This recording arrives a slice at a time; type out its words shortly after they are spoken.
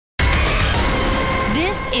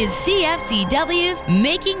is CFCW's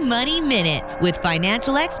Making Money Minute with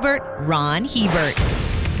financial expert Ron Hebert.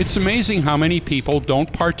 It's amazing how many people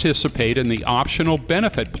don't participate in the optional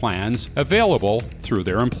benefit plans available through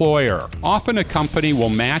their employer. Often a company will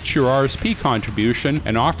match your RSP contribution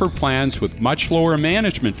and offer plans with much lower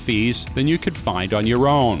management fees than you could find on your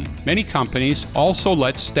own. Many companies also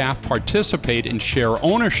let staff participate in share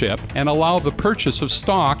ownership and allow the purchase of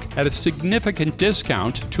stock at a significant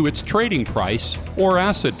discount to its trading price or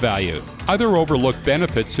asset value. Other overlooked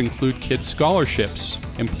benefits include kids' scholarships,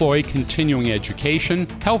 employee continuing education,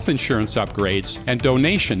 health insurance upgrades, and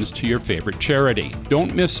donations to your favorite charity.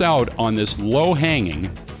 Don't miss out on this low-hanging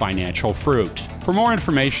financial fruit. For more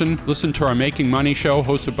information, listen to our Making Money show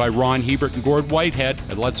hosted by Ron Hebert and Gord Whitehead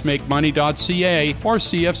at letsmakemoney.ca or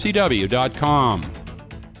cfcw.com.